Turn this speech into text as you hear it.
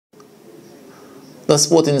The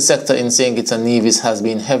sporting sector in St. Kitts and Nevis has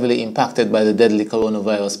been heavily impacted by the deadly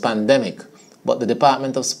coronavirus pandemic, but the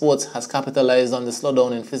Department of Sports has capitalized on the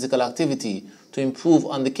slowdown in physical activity to improve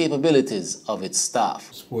on the capabilities of its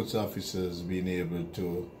staff. Sports officers being able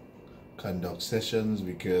to conduct sessions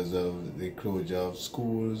because of the closure of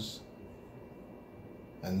schools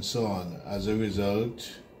and so on. As a result,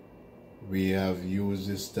 we have used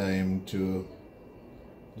this time to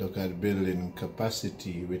look at building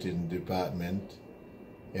capacity within the department,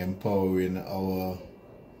 empowering our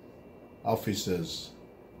officers.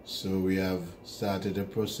 So we have started a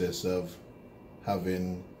process of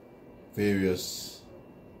having various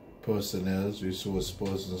personnel, resource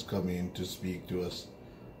persons coming in to speak to us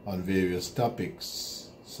on various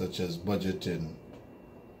topics such as budgeting,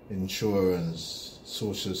 insurance,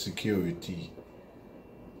 social security,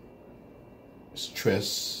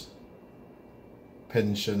 stress,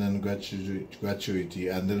 pension and gratuity,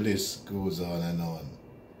 and the list goes on and on.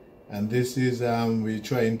 And this is, we're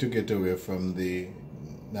trying to get away from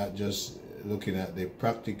not just looking at the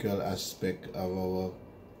practical aspect of our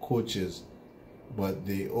coaches, but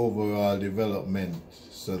the overall development,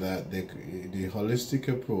 so that the holistic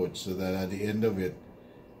approach, so that at the end of it,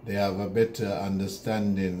 they have a better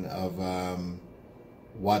understanding of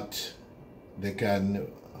what they can,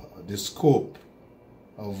 the scope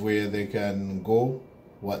of where they can go,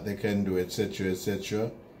 what they can do, etc., etc.,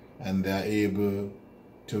 and they are able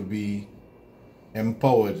to be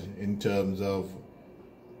empowered in terms of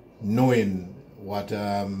knowing what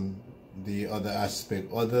the other aspect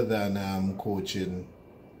other than coaching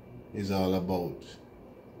is all about.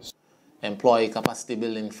 Employee capacity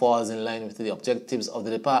building falls in line with the objectives of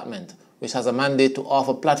the department, which has a mandate to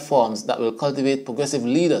offer platforms that will cultivate progressive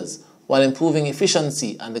leaders while improving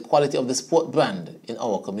efficiency and the quality of the sport brand in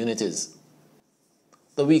our communities.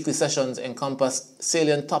 The weekly sessions encompass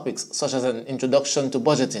salient topics such as an introduction to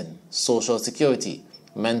budgeting, social security,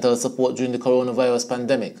 mental support during the coronavirus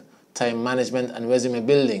pandemic, time management and resume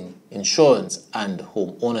building, insurance, and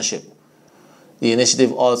home ownership. The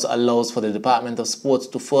initiative also allows for the Department of Sports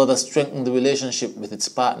to further strengthen the relationship with its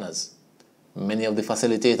partners. Many of the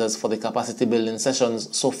facilitators for the capacity building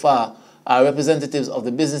sessions so far are representatives of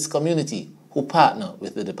the business community who partner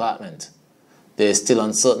with the department. There is still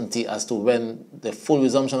uncertainty as to when the full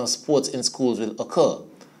resumption of sports in schools will occur,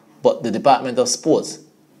 but the Department of Sports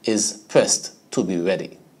is pressed to be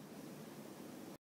ready.